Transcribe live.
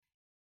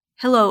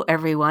Hello,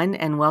 everyone,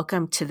 and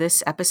welcome to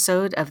this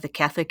episode of the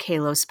Catholic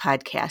Halos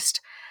podcast.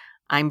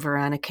 I'm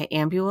Veronica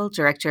Ambuul,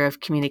 Director of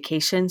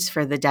Communications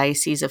for the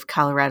Diocese of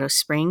Colorado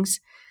Springs,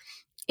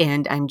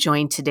 and I'm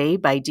joined today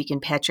by Deacon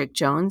Patrick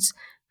Jones,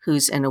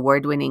 who's an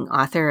award-winning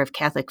author of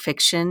Catholic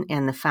fiction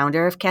and the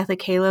founder of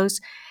Catholic Halos,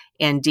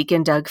 and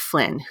Deacon Doug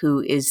Flinn,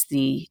 who is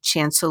the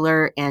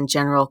Chancellor and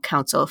General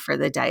Counsel for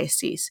the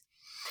diocese.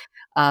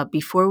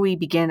 Before we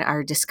begin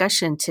our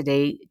discussion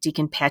today,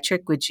 Deacon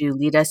Patrick, would you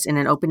lead us in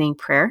an opening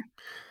prayer?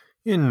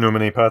 In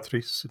nomine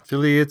Patris, et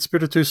Filii, et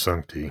Spiritus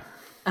Sancti.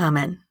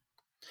 Amen.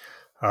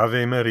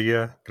 Ave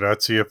Maria,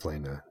 gratia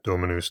plena,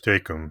 Dominus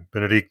tecum,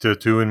 benedicta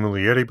tu in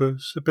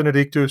mulieribus, et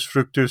benedictus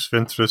fructus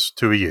ventris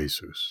tui,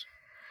 Iesus.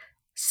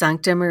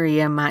 Sancta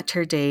Maria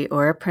Mater Dei,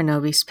 ora pro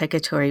nobis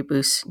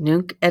peccatoribus,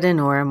 nunc et in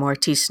hora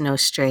mortis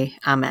nostrae.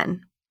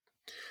 Amen.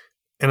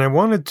 And I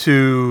wanted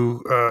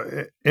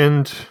to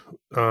end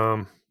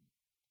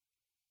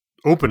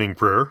opening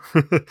prayer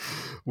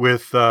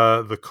with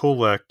the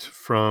collect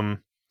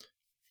from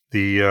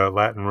the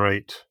Latin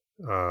Rite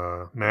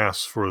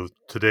Mass for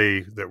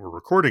today that we're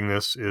recording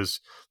this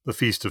is the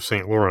Feast of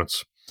St.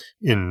 Lawrence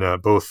in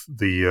both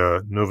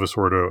the Novus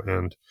Ordo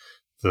and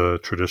the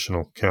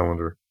traditional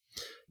calendar.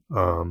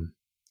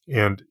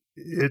 And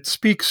it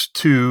speaks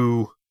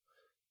to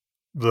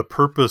the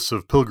purpose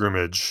of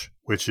pilgrimage,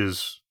 which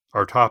is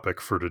our topic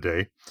for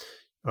today.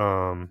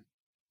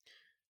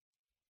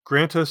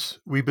 Grant us,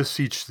 we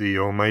beseech thee,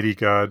 Almighty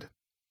God,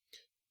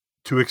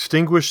 to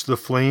extinguish the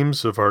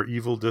flames of our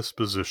evil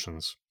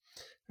dispositions,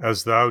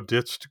 as thou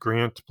didst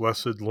grant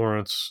blessed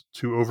Lawrence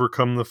to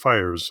overcome the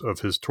fires of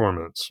his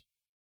torments.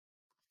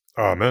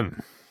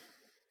 Amen.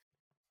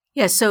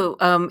 Yeah, so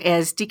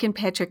as Deacon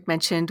Patrick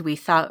mentioned, we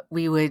thought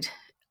we would,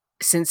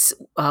 since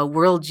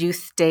World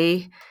Youth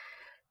Day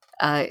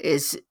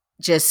is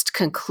just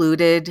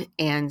concluded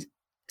and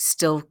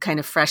still kind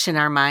of fresh in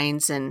our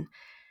minds and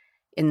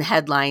in the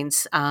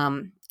headlines,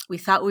 we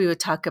thought we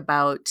would talk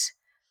about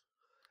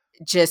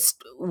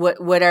just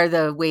what are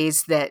the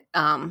ways that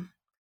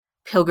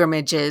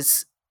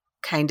pilgrimages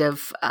kind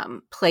of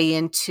play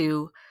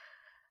into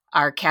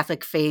our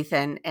Catholic faith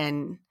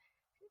and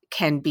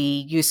can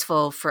be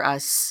useful for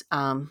us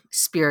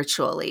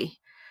spiritually.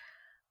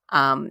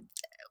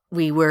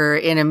 We were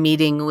in a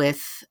meeting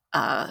with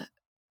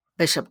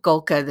Bishop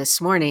Golka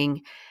this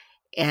morning,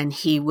 and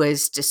he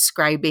was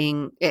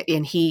describing,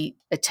 and he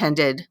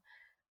attended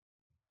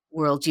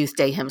World Youth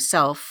Day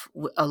himself,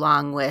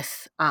 along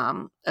with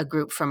a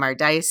group from our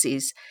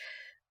diocese.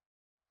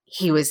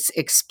 He was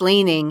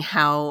explaining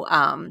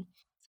how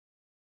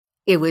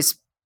it was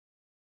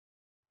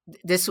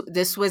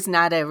this was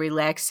not a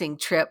relaxing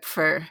trip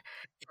for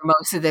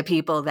most of the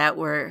people that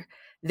were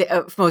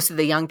most of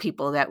the young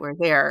people that were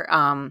there.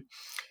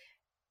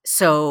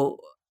 So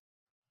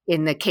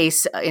in the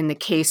case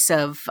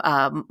of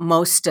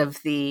most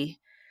of the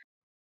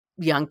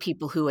young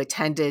people who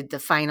attended the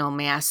final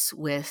mass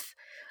with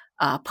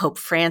Pope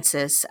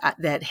Francis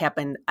that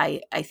happened, I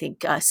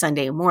think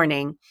Sunday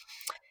morning,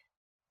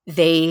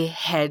 they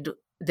had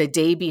the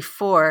day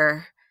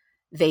before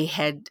they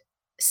had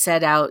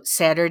set out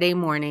Saturday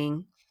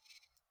morning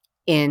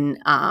in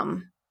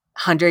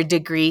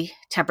 100-degree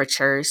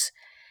temperatures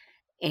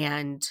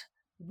and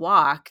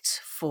walked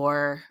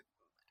for,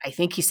 I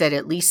think he said,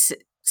 at least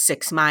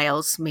 6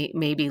 miles,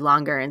 maybe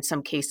longer in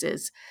some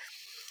cases.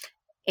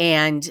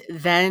 And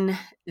then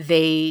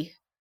they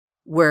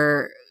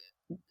were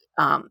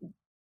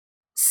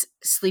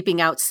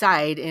sleeping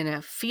outside in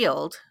a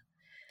field.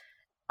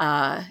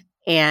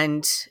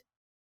 And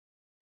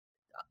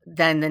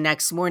then the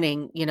next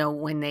morning,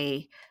 when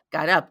they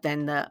got up,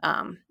 then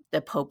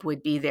the Pope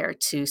would be there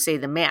to say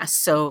the Mass.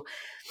 So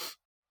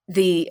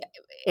I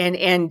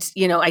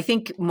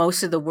think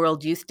most of the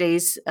World Youth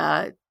Days,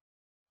 I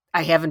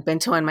haven't been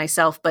to one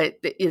myself, but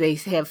they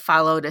have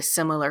followed a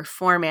similar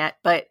format.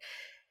 But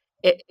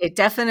it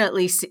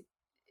definitely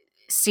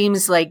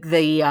seems like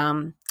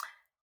the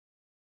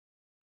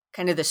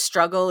kind of the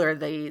struggle or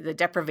the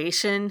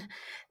deprivation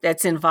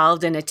that's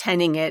involved in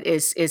attending it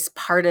is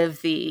part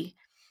of the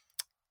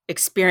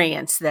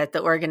experience that the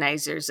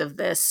organizers of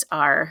this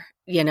are,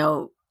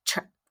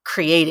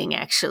 creating,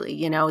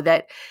 actually,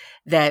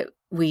 that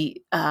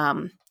we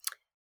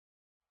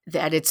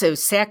that it's a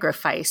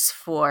sacrifice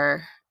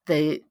for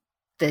the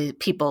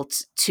people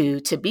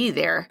to be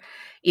there.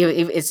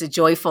 It's a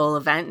joyful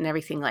event and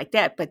everything like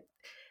that, but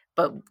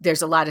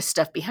there's a lot of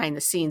stuff behind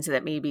the scenes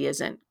that maybe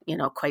isn't,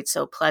 quite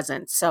so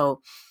pleasant. So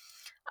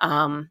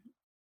I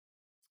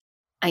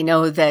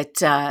know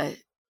that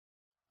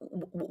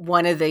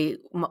one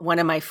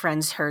of my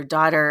friends, her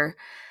daughter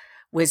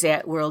was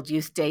at World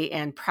Youth Day,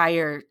 and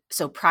prior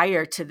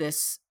to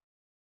this,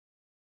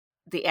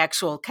 the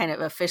actual kind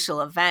of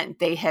official event,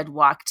 they had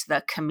walked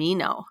the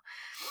Camino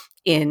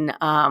in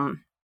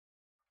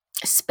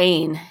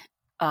Spain,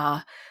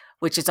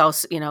 which is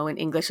also, in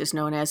English is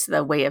known as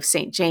the Way of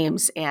St.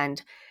 James.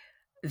 And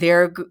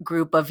their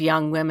group of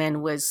young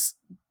women was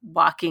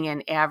walking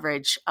an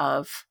average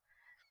of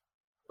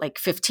like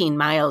 15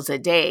 miles a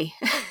day.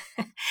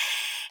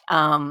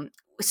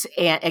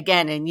 and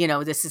again, and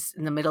this is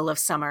in the middle of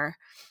summer,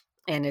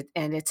 and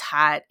it's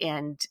hot,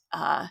 and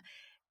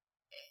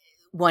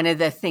one of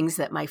the things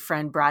that my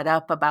friend brought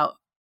up about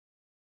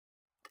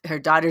her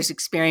daughter's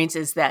experience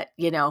is that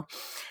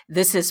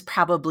this is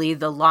probably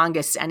the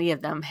longest any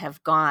of them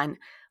have gone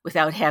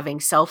without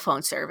having cell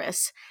phone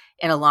service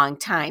in a long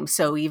time.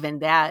 So even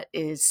that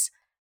is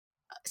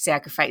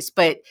sacrifice.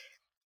 But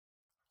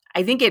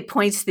I think it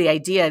points to the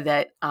idea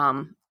that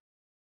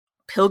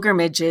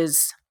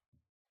pilgrimages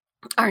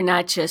are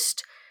not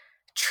just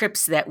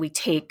trips that we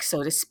take,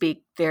 so to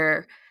speak.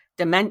 They're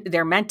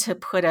meant to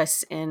put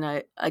us in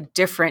a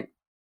different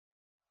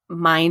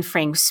mind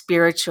frame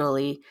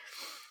spiritually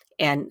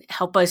and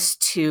help us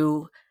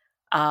to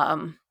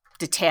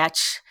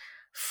detach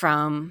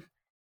from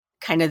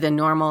kind of the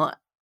normal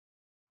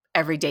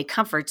everyday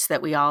comforts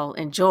that we all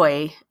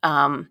enjoy,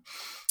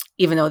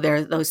 even though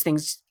those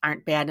things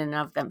aren't bad in and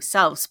of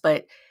themselves,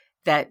 but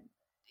that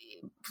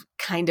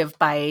kind of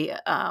by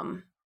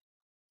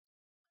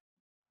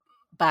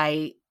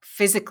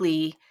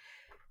physically,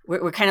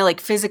 we're kind of like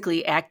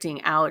physically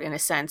acting out, in a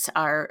sense,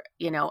 our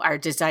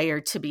desire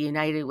to be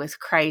united with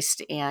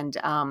Christ, and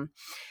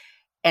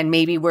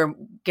maybe we're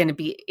going to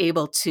be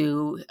able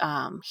to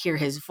hear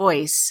his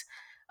voice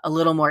a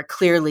little more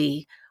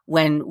clearly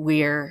when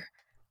we're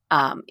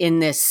in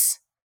this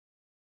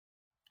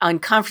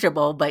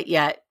uncomfortable but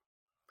yet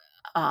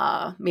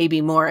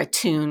maybe more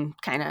attuned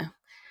kind of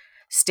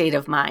state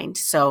of mind.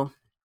 So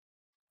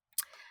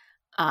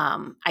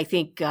I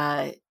think,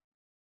 and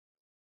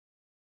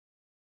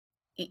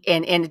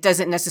it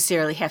doesn't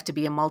necessarily have to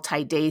be a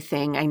multi-day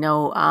thing. I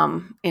know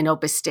in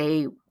Opus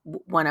Dei,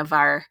 one of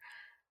our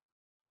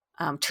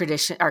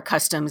our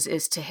customs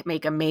is to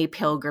make a May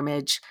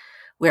pilgrimage,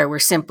 where we're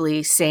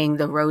simply saying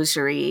the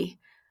rosary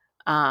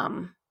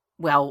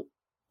while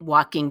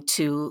walking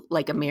to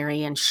like a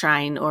Marian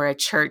shrine or a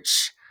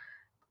church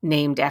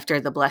named after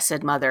the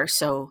Blessed Mother.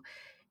 So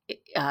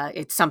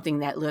it's something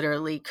that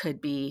literally could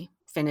be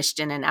finished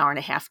in an hour and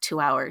a half, 2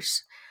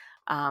 hours.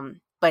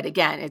 But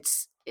again,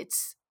 it's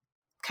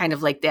kind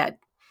of like that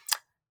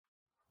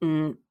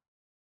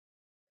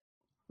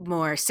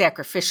more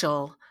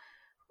sacrificial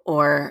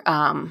or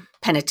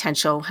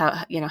penitential,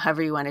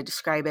 however you want to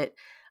describe it,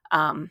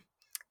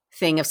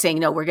 thing of saying,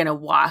 no, we're going to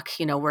walk.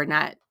 We're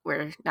not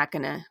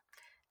going to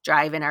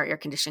drive in our air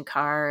conditioned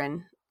car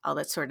and all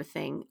that sort of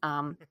thing.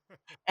 And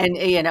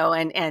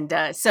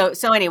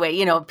so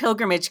anyway,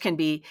 pilgrimages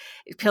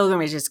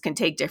can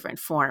take different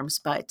forms,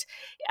 but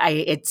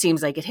it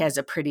seems like it has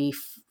a pretty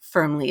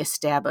firmly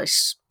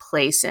established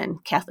place in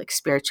Catholic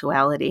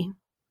spirituality.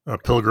 A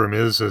pilgrim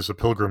is as a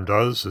pilgrim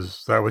does.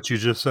 Is that what you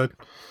just said?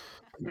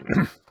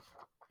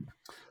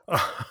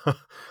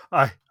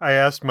 I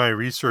asked my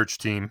research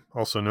team,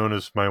 also known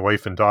as my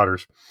wife and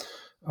daughters.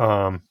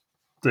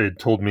 They had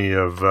told me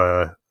of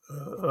a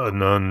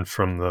nun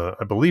from the,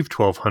 I believe,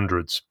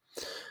 1200s.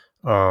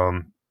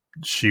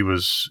 She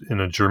was in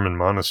a German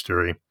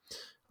monastery,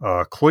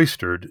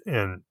 cloistered,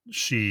 and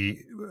she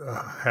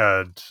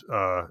had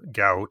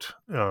gout,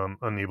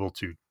 unable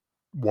to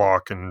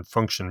walk and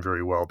function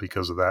very well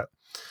because of that.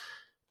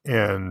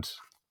 And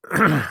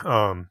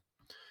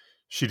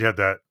she'd had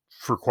that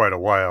for quite a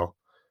while,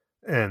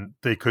 and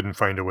they couldn't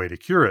find a way to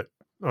cure it,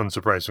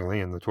 unsurprisingly,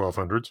 in the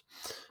 1200s.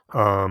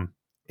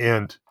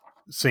 And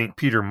St.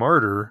 Peter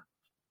Martyr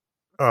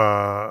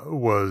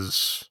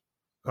was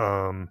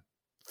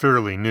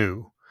fairly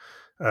new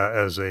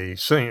as a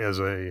saint, as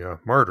a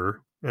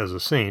martyr, as a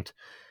saint,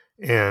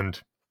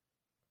 and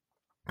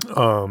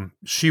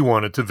she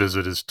wanted to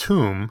visit his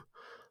tomb,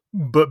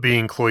 but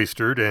being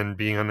cloistered and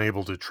being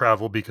unable to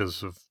travel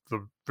because of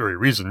the very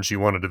reason she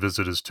wanted to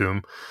visit his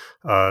tomb,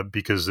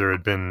 because there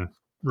had been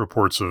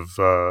reports of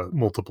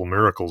multiple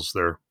miracles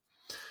there,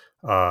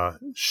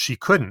 she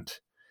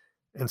couldn't.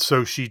 And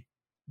so she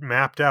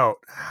mapped out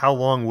how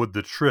long would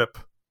the trip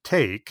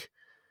take,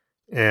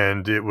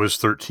 and it was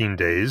 13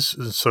 days.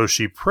 And so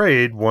she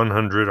prayed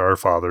 100 Our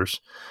Fathers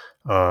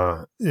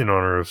in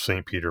honor of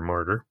St. Peter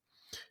Martyr.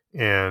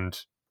 And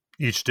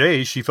each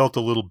day she felt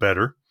a little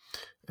better.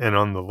 And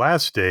on the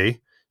last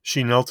day,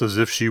 she knelt as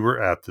if she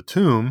were at the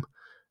tomb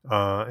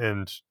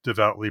and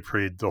devoutly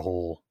prayed the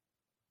whole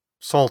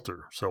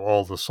Psalter, so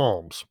all the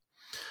Psalms.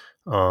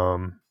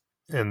 And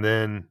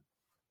then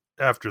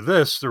after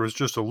this, there was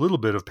just a little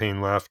bit of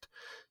pain left.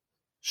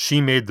 She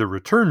made the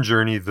return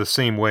journey the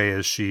same way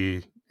as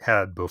she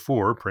had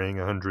before, praying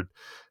 100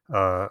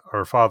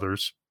 Our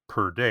Fathers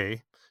per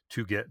day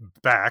to get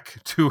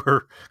back to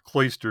her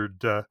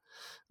cloistered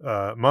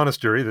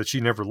monastery that she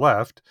never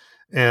left.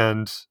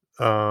 And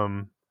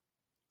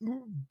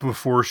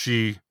before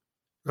the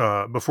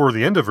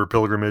end of her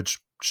pilgrimage,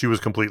 she was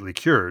completely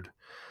cured.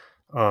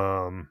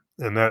 And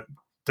that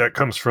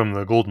comes from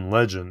the Golden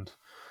Legend.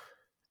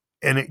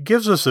 And it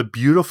gives us a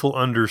beautiful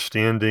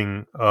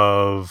understanding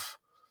of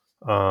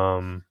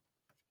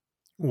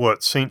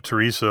what Saint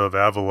Teresa of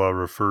Avila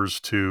refers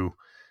to,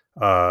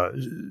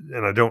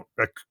 and I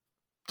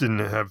didn't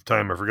have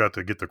time. I forgot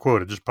to get the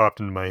quote. It just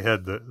popped into my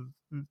head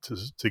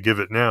to give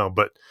it now.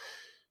 But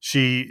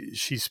she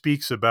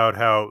speaks about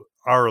how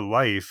our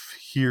life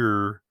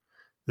here,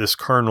 this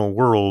carnal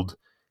world,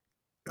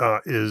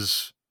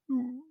 is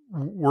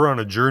we're on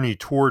a journey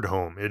toward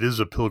home. It is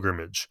a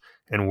pilgrimage,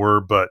 and we're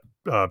but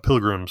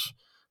pilgrims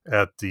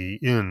at the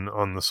inn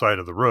on the side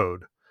of the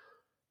road.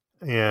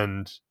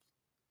 And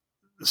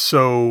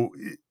so,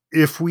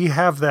 if we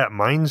have that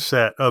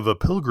mindset of a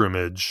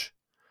pilgrimage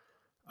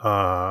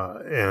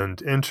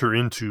and enter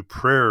into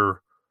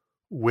prayer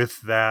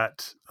with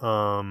that,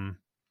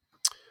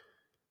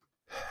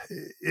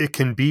 it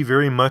can be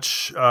very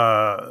much.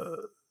 I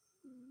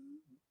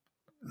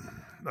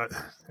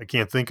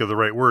can't think of the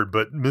right word,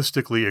 but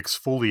mystically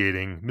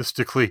exfoliating,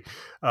 mystically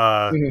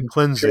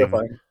cleansing,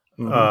 Purifying.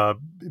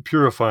 Mm-hmm.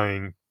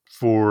 Purifying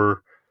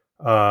for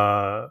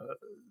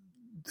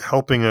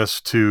helping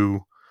us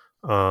to,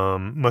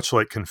 much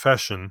like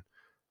confession,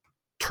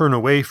 turn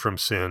away from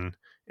sin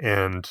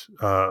and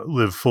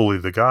live fully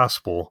the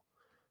gospel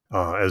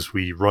as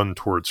we run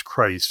towards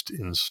Christ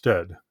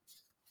instead.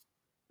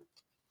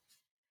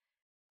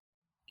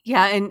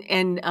 Yeah,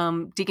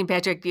 and Deacon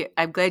Patrick,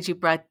 I'm glad you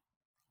brought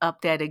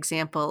up that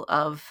example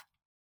of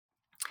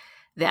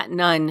that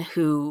nun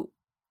who,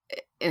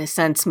 in a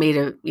sense, made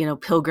a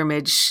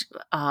pilgrimage. She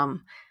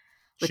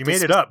With made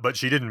this, it up, but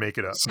she didn't make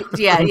it up.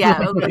 yeah,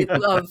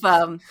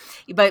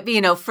 but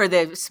for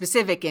the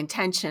specific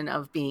intention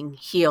of being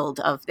healed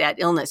of that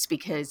illness,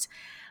 because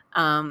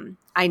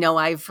I know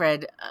I've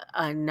read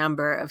a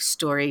number of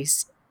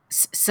stories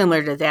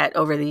similar to that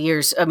over the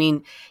years. I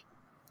mean,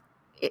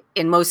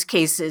 in most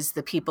cases,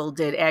 the people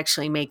did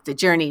actually make the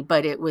journey,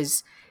 but it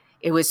was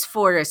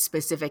for a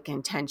specific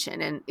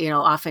intention, and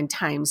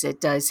oftentimes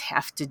it does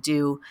have to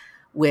do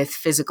with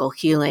physical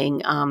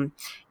healing.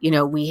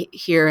 We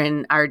here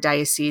in our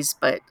diocese,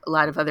 but a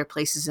lot of other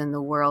places in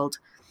the world,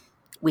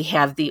 we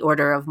have the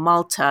Order of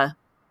Malta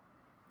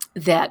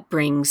that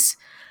brings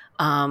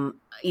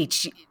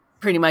each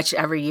pretty much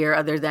every year,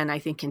 other than I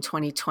think in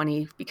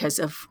 2020 because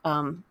of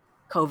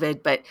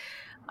COVID, but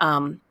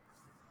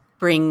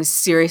brings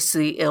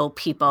seriously ill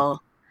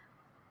people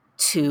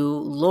to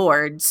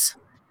Lourdes,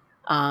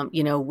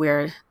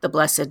 where the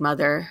Blessed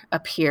Mother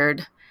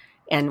appeared.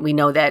 And we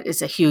know that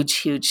is a huge,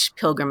 huge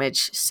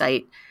pilgrimage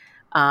site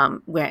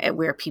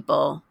where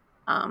people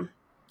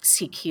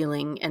seek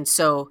healing. And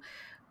so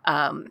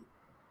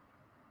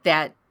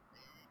that,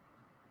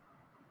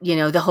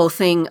 the whole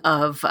thing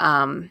of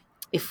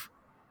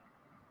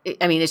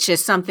it's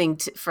just something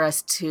for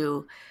us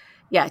to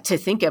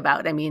think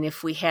about. I mean,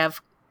 if we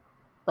have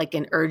like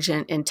an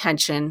urgent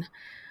intention,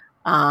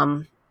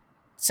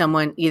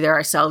 someone, either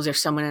ourselves or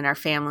someone in our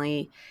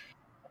family,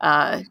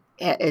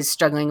 is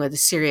struggling with a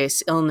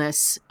serious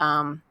illness,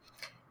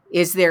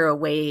 is there a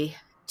way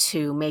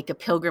to make a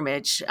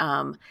pilgrimage?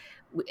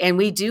 And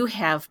we do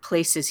have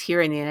places here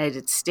in the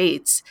United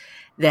States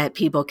that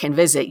people can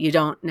visit. You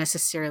don't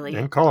necessarily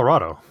In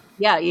Colorado.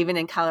 Yeah, even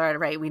in Colorado,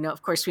 right? We know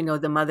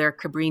the Mother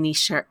Cabrini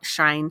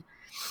Shrine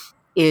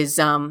is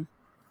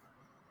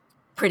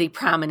pretty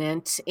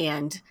prominent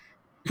and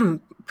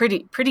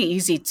pretty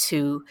easy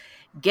to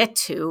get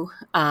to.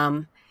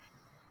 The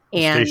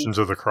And Stations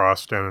of the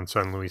Cross down in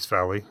San Luis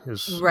Valley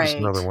is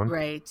another one.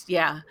 Right,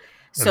 yeah.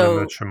 And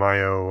then the So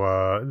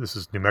Chimayo, this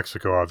is New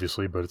Mexico,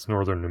 obviously, but it's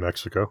northern New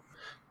Mexico.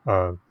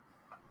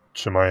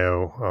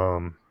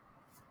 Chimayo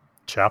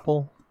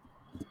Chapel,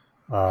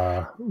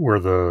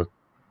 where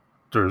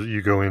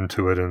you go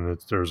into it and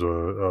there's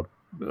a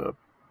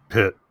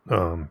pit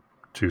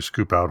to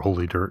scoop out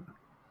holy dirt.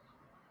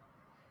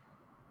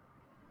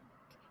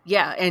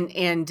 yeah,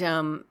 and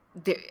then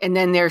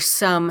there's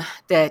some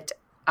that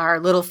are a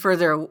little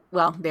further.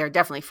 Well, they're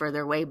definitely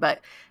further away,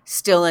 but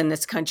still in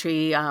this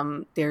country.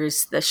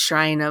 There's the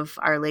Shrine of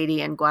Our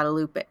Lady of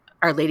Guadalupe,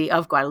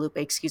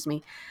 excuse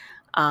me,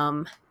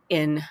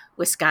 in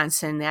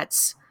Wisconsin.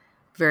 That's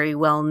very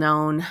well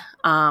known.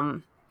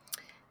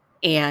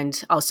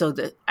 And also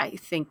I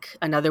think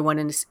another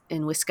one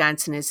in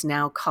Wisconsin is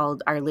now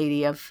called Our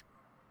Lady of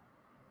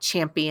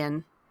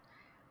Champion.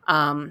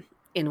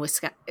 In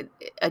Wisconsin,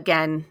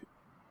 again,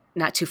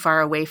 not too far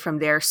away from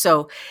there.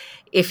 So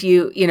if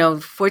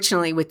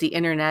fortunately with the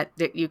internet,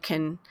 that you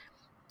can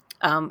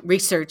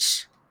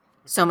research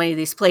so many of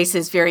these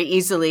places very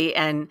easily,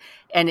 and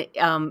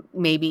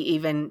maybe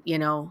even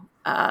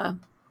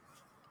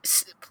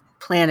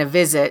plan a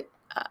visit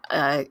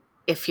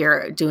if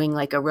you're doing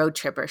like a road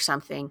trip or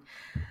something.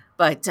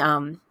 But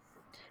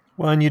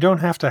well, and you don't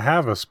have to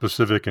have a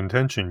specific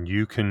intention.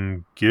 You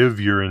can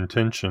give your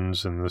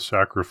intentions and the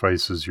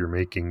sacrifices you're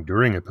making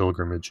during a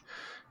pilgrimage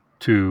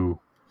to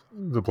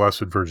the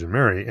Blessed Virgin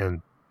Mary,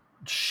 and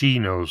she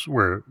knows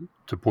where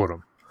to put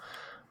them.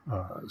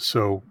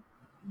 So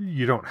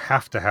you don't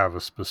have to have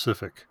a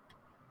specific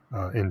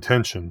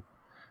intention,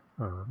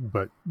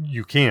 but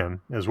you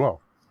can as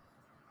well.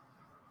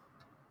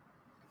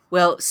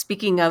 Well,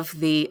 speaking of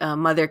the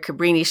Mother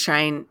Cabrini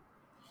Shrine,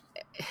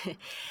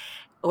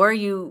 or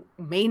you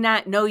may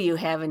not know you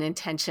have an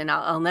intention.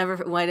 I'll never.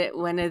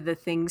 One of the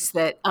things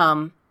that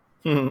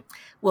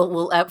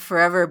will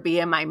forever be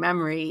in my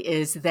memory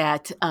is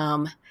that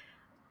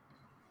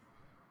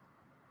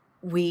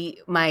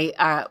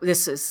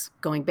this is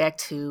going back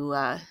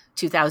to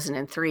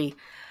 2003,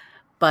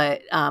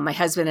 but my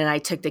husband and I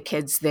took the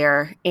kids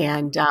there,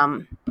 and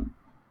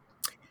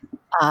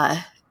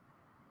uh,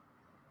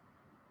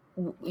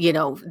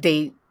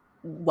 they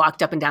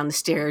walked up and down the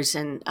stairs,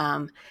 and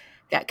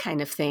that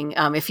kind of thing.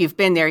 If you've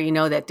been there, you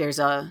know that there's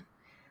a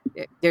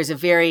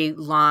very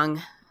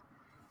long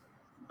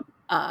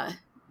uh,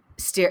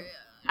 stair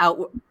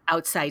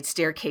outside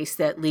staircase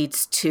that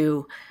leads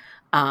to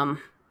um,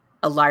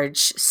 a large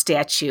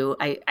statue.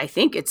 I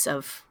think it's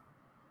of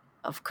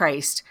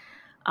Christ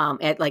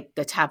at like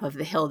the top of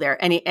the hill there.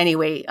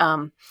 Anyway,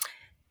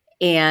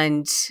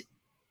 and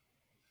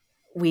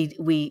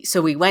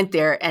we went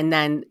there, and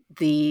then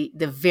the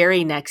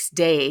very next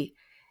day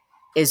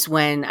is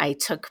when I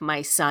took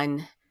my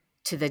son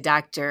to the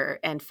doctor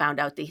and found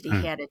out that he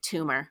Mm. had a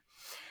tumor.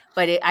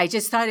 But I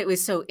just thought it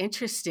was so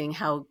interesting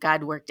how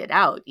God worked it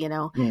out.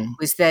 Mm.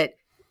 Was that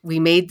we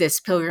made this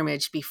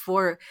pilgrimage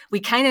before we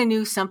kind of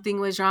knew something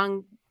was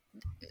wrong.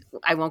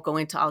 I won't go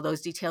into all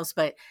those details,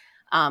 but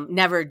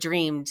never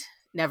dreamed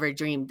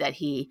that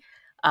he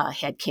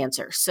had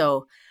cancer.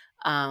 So,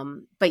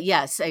 but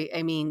yes,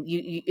 I mean,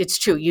 it's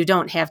true. You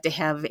don't have to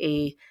have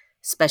a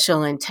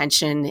special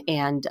intention,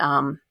 and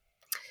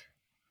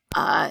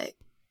uh,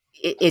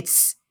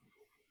 it's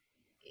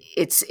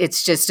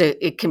just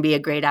it can be a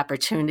great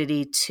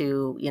opportunity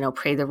to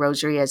pray the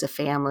rosary as a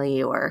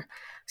family or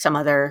some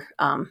other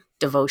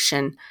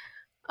devotion.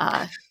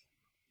 Uh,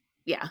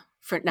 yeah,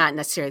 for not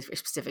necessarily for a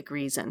specific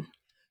reason.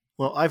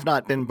 Well, I've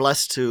not been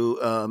blessed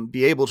to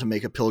be able to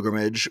make a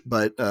pilgrimage,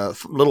 but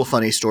little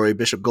funny story.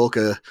 Bishop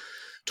Golka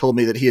told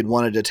me that he had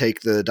wanted to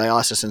take the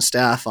diocesan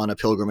staff on a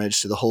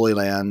pilgrimage to the Holy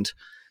Land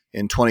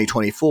in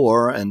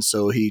 2024, and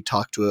so he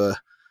talked to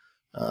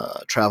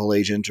a travel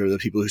agent or the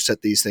people who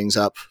set these things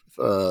up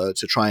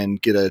to try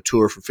and get a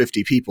tour for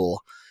 50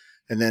 people.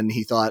 And then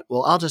he thought,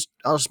 well, I'll just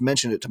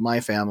mention it to my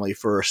family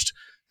first.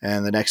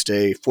 And the next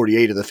day,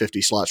 48 of the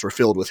 50 slots were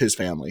filled with his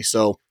family.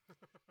 So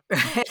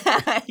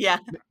Yeah.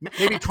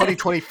 maybe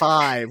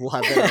 2025 we'll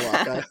have better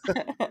luck.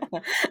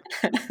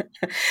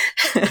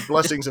 The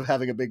blessings of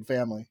having a big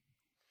family.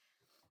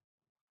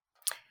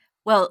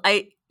 Well,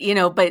 but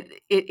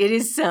it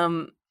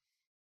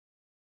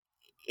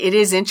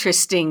is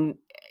interesting.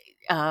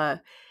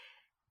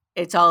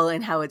 It's all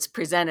in how it's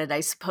presented, I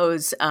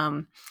suppose.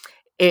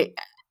 It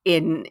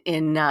in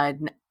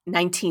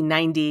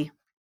 1990,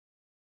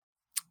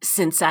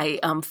 since I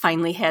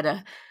finally had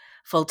a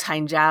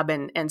full-time job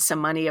and some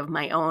money of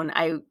my own,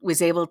 I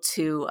was able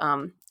to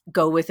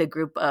go with a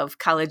group of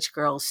college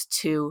girls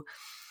to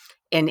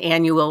an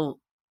annual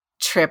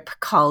trip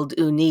called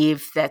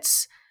Univ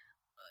that's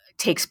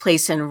takes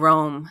place in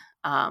Rome.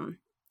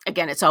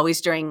 Again, it's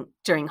always during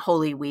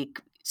Holy Week,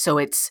 so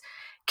it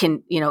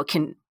could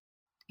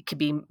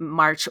be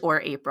March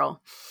or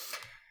April.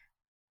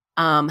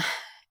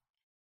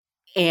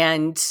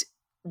 And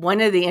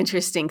one of the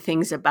interesting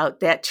things about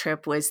that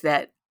trip was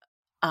that,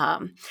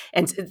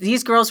 and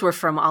these girls were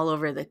from all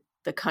over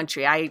the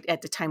country. I,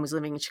 at the time, was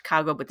living in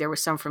Chicago, but there were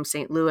some from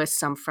St. Louis,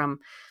 some from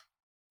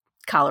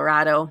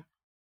Colorado.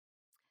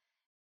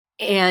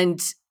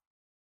 And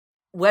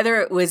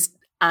whether it was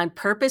on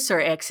purpose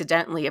or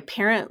accidentally,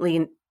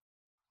 apparently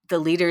the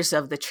leaders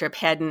of the trip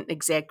hadn't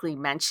exactly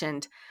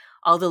mentioned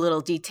all the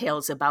little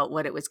details about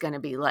what it was going to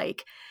be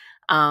like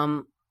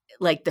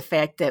the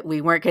fact that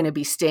we weren't going to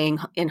be staying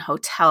in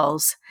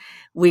hotels.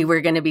 We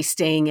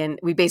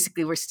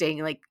basically were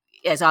staying, like,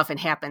 as often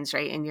happens,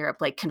 right, in Europe,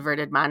 like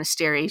converted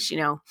monasteries,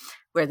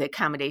 where the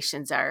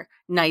accommodations are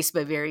nice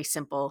but very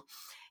simple.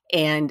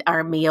 And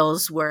our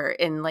meals were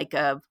in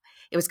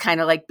it was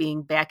kind of like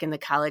being back in the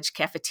college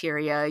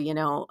cafeteria,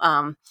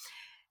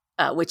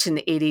 which in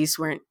the 80s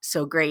weren't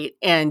so great.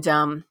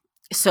 And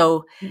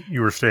so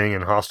You were staying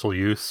in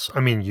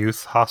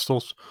youth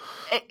hostels?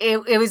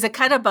 it was a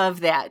cut above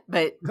that,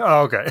 but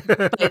Oh, okay.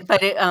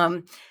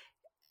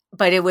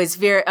 but it was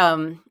very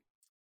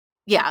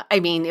yeah, I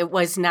mean, it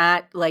was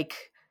not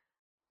like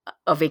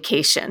a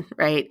vacation,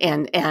 right?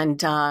 And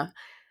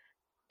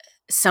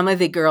some of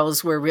the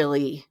girls were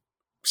really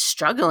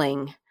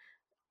struggling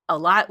a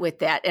lot with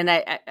that. And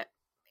I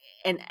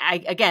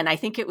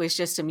think it was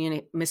just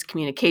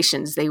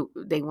miscommunications.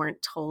 They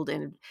weren't told.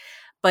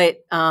 But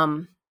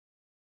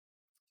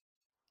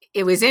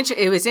it was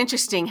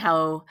interesting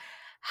how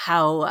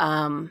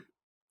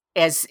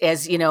as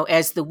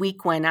as the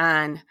week went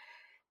on,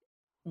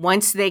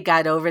 once they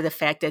got over the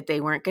fact that they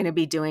weren't going to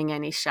be doing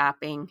any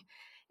shopping,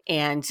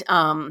 and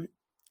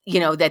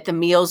that the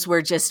meals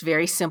were just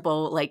very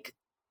simple, like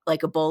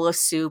a bowl of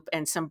soup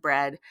and some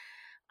bread,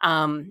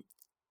 and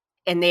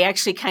they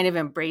actually kind of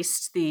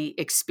embraced the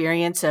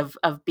experience of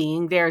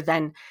being there,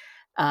 then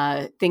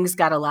things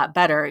got a lot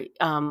better.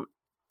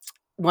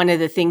 One of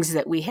the things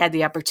that we had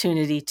the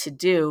opportunity to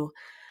do,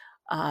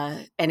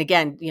 and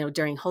again,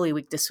 during Holy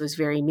Week, this was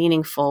very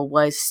meaningful,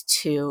 was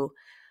to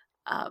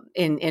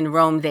in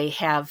Rome, they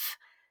have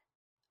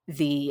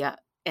the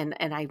and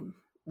I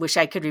wish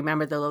I could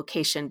remember the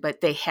location,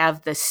 but they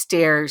have the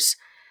stairs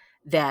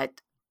that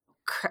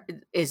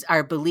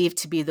are believed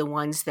to be the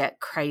ones that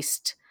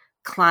Christ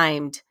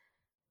climbed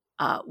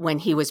when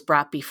he was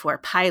brought before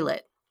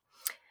Pilate.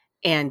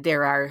 And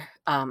there are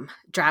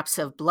drops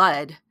of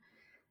blood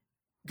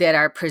that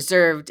are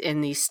preserved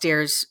in these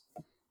stairs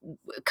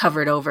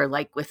covered over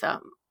like with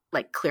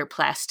like clear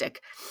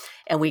plastic.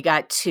 And we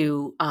got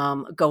to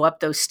go up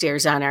those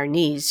stairs on our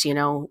knees,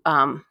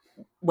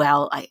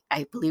 well,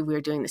 I believe we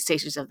were doing the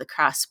Stations of the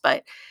Cross,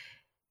 but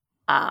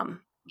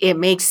it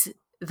makes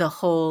the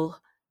whole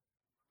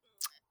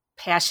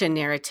passion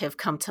narrative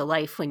come to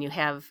life when you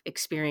have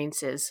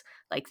experiences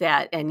like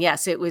that. And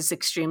yes, it was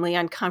extremely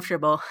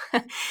uncomfortable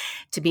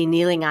to be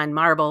kneeling on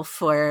marble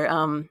for,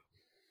 an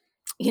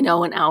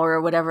hour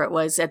or whatever it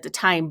was at the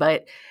time.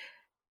 But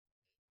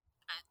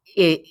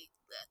it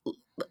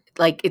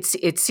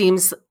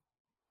seems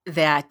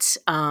that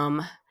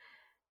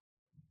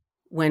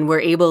when we're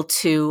able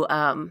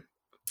to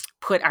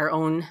put our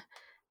own,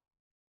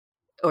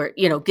 or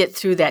get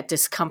through that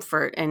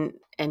discomfort and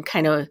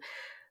kind of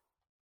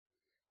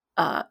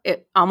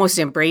almost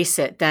embrace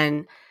it,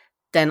 then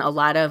a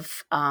lot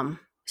of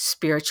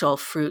spiritual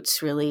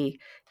fruits really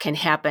can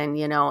happen,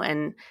 and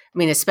I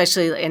mean,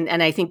 especially,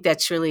 and I think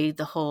that's really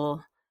the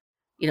whole,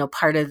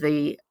 part of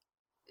the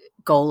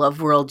goal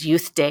of World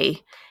Youth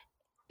Day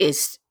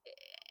is,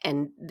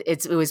 and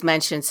it was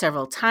mentioned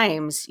several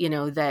times,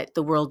 that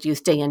the World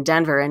Youth Day in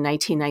Denver in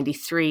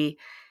 1993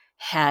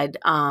 had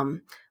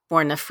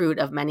borne the fruit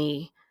of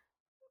many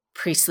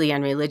priestly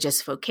and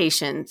religious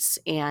vocations.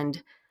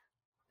 And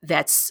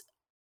that's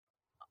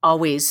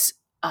always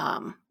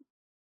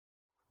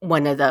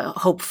one of the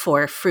hope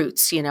for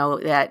fruits,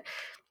 that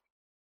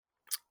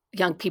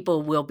young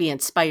people will be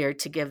inspired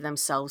to give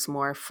themselves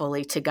more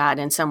fully to God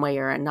in some way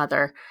or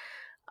another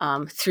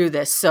through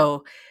this.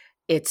 So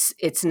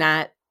it's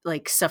not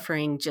like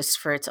suffering just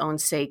for its own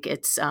sake.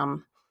 It's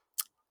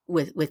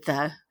with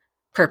the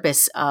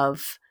purpose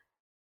of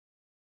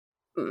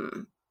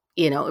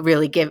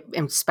really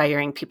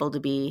inspiring people to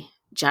be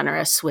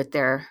generous with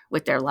their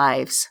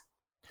lives.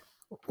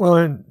 Well,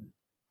 and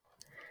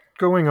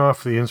going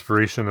off the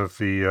inspiration of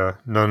the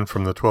nun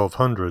from the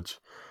 1200s,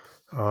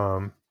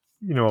 a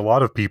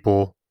lot of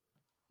people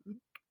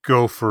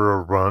go for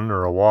a run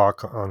or a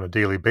walk on a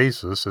daily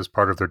basis as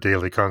part of their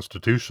daily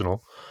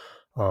constitutional,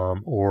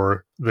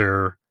 or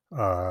they're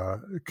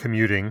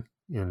commuting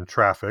in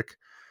traffic.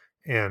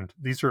 And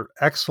these are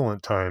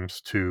excellent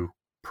times to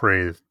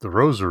pray the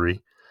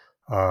rosary.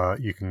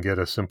 You can get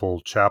a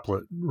simple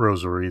chaplet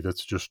rosary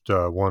that's just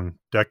one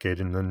decade,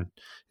 and then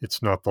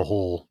it's not the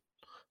whole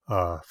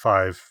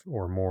 5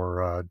 or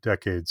more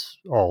decades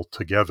all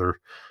together,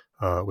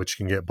 which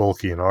can get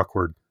bulky and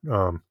awkward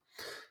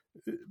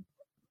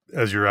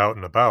as you're out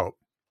and about.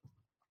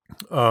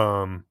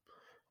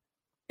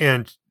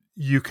 And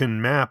you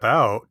can map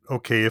out,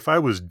 okay, if I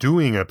was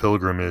doing a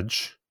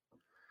pilgrimage,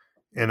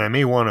 and I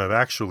may want to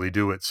actually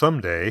do it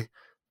someday,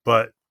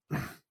 but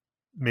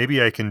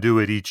maybe I can do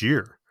it each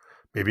year.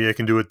 Maybe I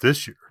can do it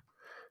this year.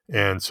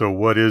 And so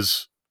what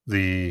is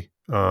the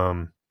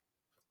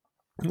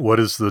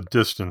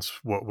distance?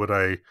 What would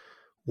I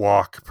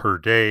walk per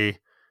day?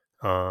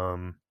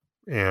 And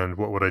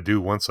what would I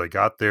do once I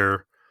got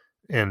there?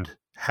 And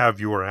have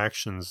your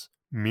actions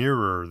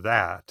mirror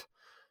that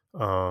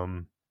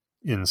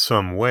in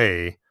some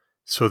way,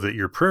 so that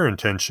your prayer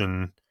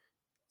intention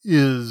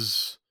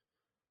is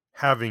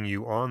having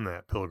you on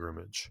that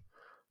pilgrimage.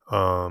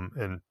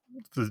 And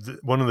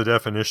one of the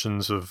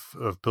definitions of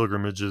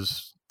pilgrimage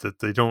is that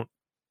they don't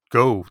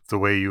go the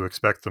way you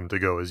expect them to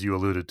go, as you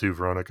alluded to,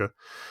 Veronica.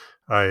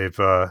 I've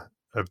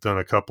done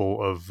a couple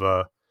of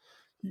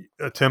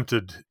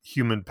attempted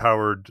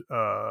human-powered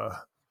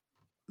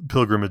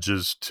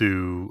pilgrimages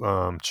to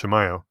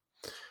Chimayo,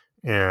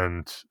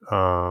 and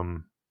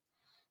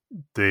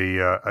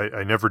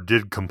I never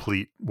did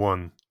complete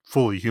one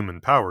fully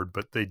human-powered,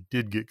 but they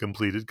did get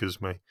completed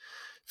because my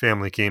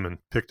family came and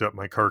picked up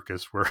my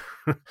carcass where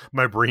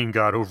my brain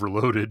got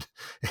overloaded,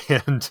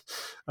 and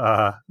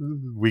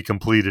we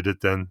completed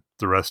it then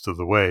the rest of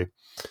the way.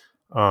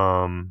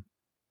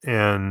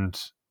 And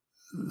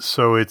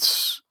so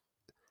it's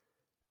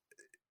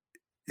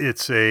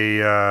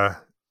a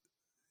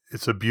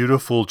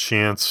beautiful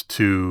chance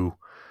to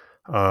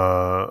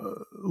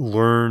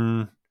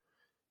learn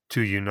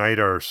to unite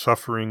our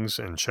sufferings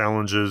and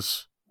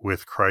challenges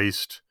with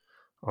Christ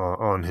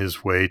on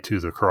his way to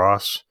the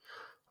cross,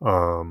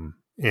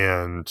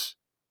 and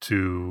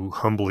to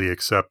humbly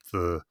accept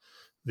the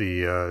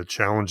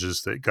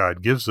challenges that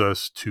God gives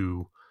us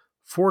to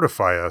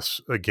fortify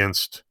us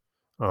against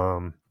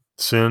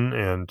sin,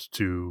 and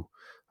to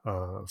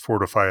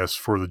fortify us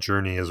for the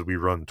journey as we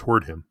run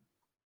toward him.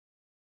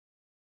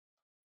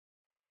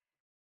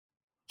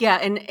 Yeah,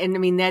 and I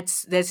mean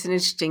that's an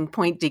interesting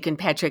point, Deacon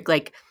Patrick.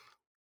 Like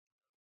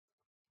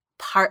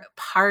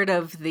part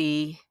of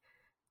the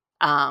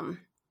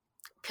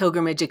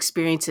pilgrimage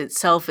experience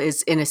itself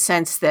is, in a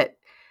sense, that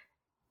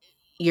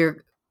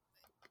you're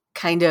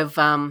kind of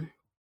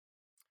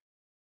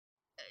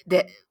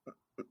that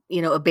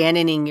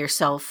abandoning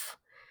yourself,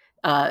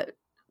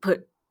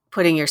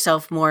 putting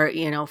yourself more,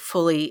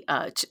 fully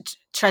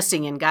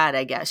trusting in God,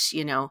 I guess,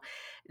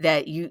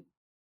 that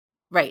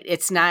right.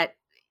 It's not,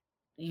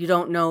 you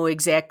don't know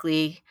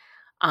exactly,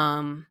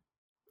 you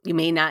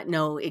may not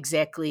know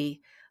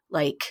exactly,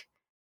 like,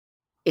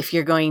 if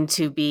you're going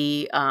to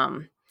be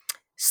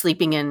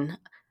sleeping in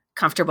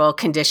comfortable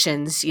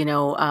conditions,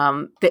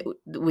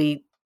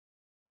 that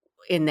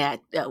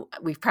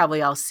we've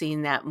probably all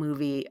seen that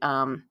movie,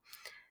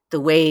 The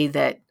Way,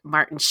 that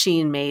Martin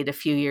Sheen made a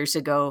few years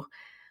ago,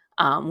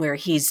 where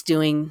he's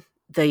doing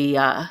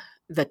the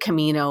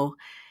Camino,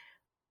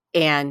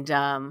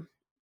 and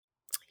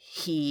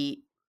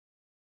he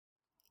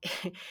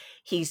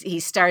he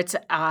starts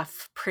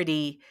off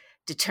pretty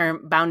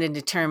bound and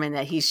determined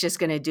that he's just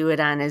going to do it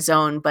on his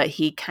own, but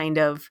he kind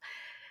of,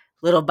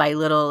 little by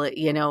little,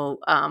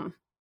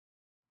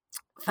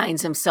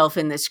 finds himself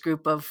in this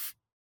group of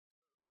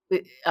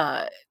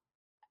uh,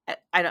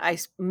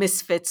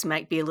 misfits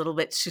might be a little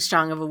bit too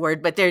strong of a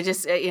word, but they're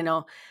just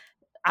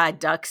odd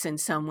ducks in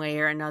some way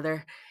or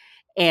another.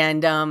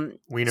 And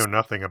we know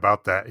nothing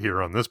about that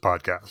here on this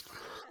podcast.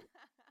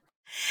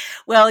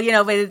 well,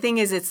 but the thing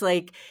is, it's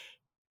like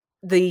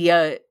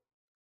the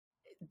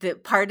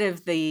part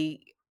of the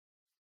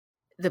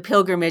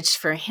pilgrimage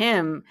for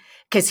him,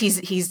 because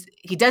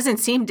he doesn't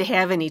seem to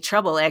have any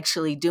trouble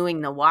actually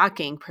doing the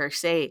walking per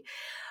se,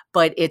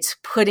 but it's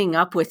putting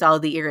up with all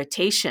the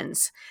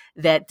irritations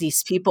that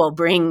these people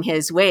bring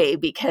his way,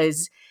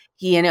 because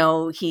he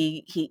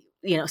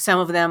some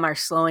of them are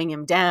slowing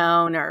him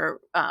down, or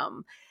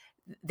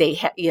they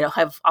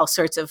have all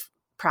sorts of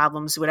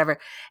problems, whatever,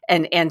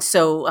 and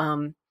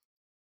so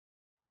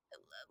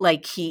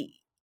like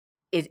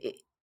it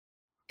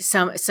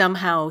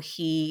somehow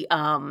he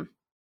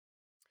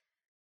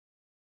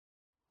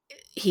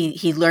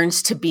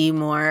learns to be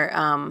more,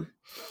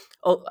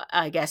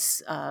 I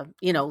guess,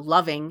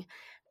 loving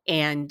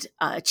and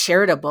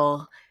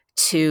charitable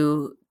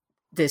to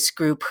this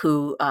group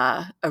who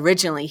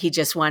originally he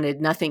just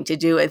wanted nothing to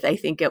do with. I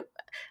think I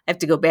have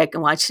to go back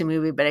and watch the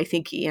movie, but I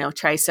think he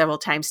tries several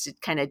times to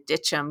kind of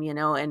ditch them,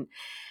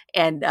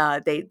 and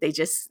they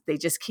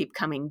just keep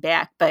coming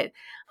back. But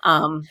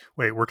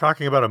wait, we're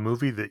talking about a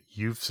movie that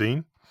you've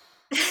seen?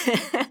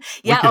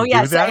 Yeah. Oh,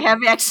 yes, I have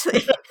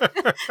actually.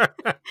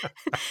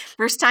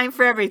 First time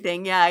for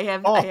everything. Yeah, I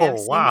have. Oh, I have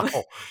seen wow.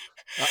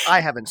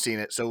 I haven't seen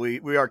it, so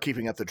we are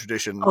keeping up the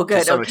tradition. Oh, good.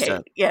 To some Okay.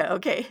 extent. Yeah.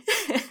 Okay.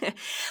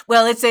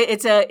 Well, it's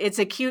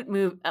a cute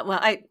move.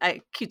 Well,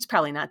 cute's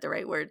probably not the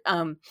right word.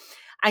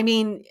 I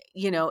mean,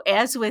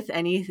 as with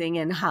anything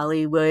in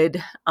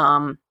Hollywood,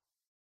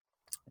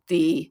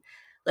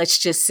 let's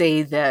just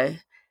say the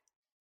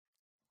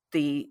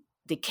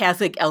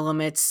Catholic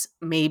elements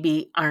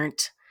maybe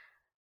aren't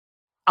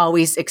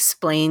always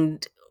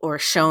explained or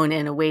shown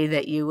in a way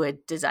that you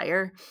would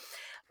desire.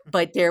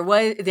 But there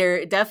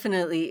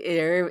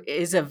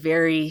is a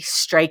very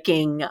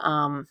striking,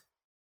 there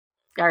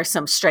are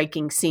some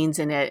striking scenes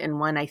in it. And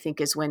one, I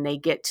think, is when they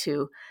get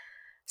to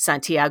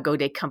Santiago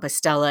de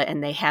Compostela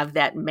and they have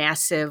that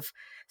massive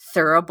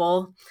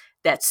thurible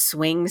that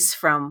swings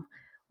from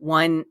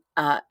one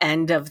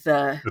end of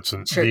the It's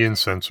church. the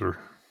incenser.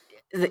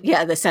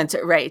 The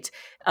censer, right.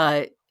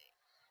 I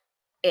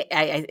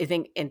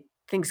think, and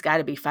thing's got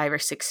to be 5 or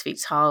 6 feet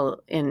tall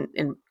in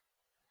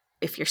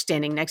if you're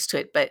standing next to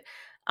it. But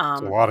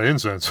it's a lot of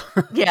incense.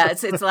 yeah,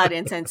 it's a lot of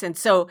incense. And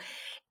so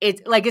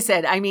it's, like I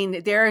said, I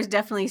mean, there are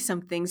definitely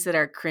some things that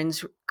are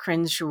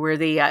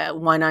cringe-worthy.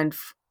 One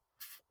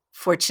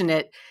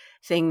unfortunate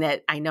thing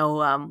that I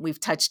know we've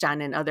touched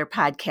on in other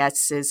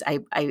podcasts is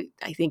I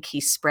think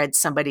he spread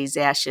somebody's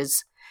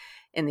ashes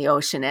in the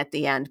ocean at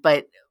the end.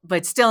 But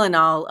still, in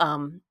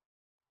all,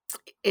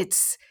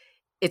 it's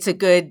a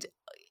good.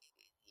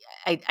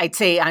 I'd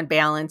say on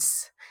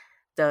balance,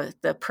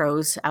 the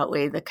pros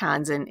outweigh the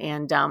cons,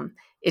 and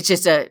it's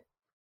just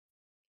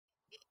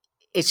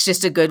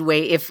a good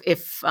way if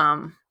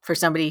for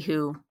somebody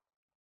who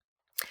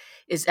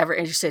is ever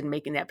interested in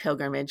making that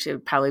pilgrimage, it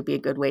would probably be a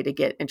good way to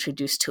get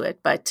introduced to it.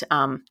 But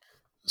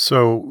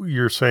so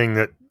you're saying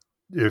that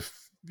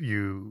if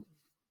you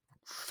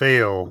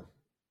fail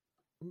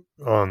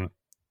on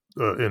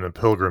in a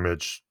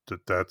pilgrimage,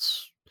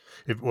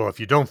 if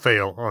you don't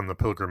fail on the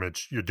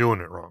pilgrimage, you're doing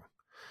it wrong.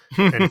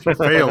 And if you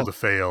fail to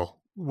fail,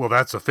 well,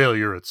 that's a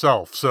failure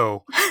itself.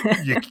 So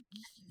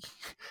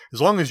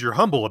as long as you're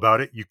humble about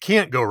it, you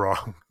can't go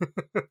wrong.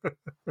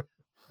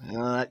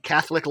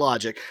 Catholic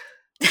logic.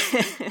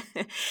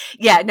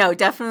 Yeah, no,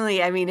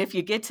 definitely. I mean, if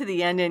you get to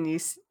the end and you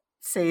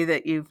say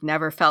that you've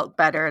never felt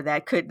better,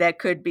 that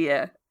could be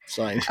a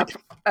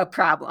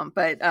problem.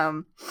 But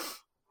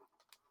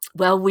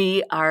well,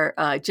 we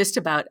are just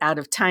about out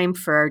of time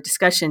for our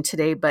discussion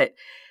today, but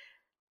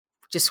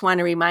just want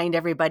to remind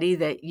everybody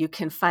that you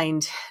can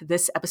find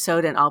this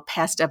episode and all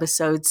past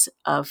episodes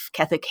of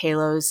Catholic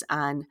Halos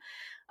on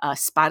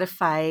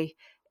Spotify,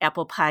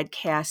 Apple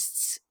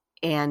Podcasts,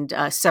 and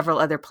several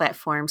other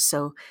platforms.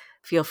 So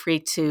feel free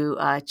to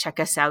check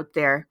us out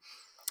there.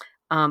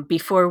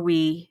 Before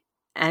we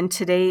end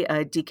today,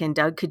 Deacon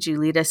Doug, could you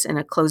lead us in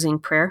a closing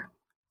prayer?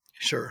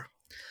 Sure.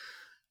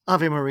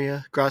 Ave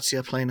Maria,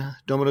 gratia plena,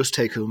 Dominus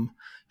tecum,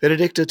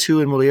 benedicta tu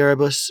in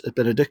mulieribus, et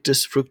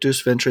benedictus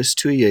fructus ventris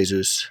tui,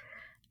 Iesus.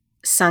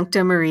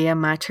 Sancta Maria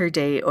Mater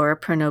Dei, ora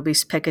pro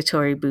nobis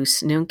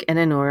peccatoribus, nunc et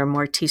in hora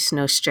mortis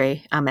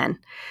nostrae. Amen.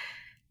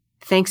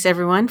 Thanks,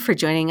 everyone, for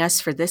joining us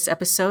for this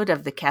episode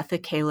of the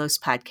Catholic Halos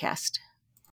podcast.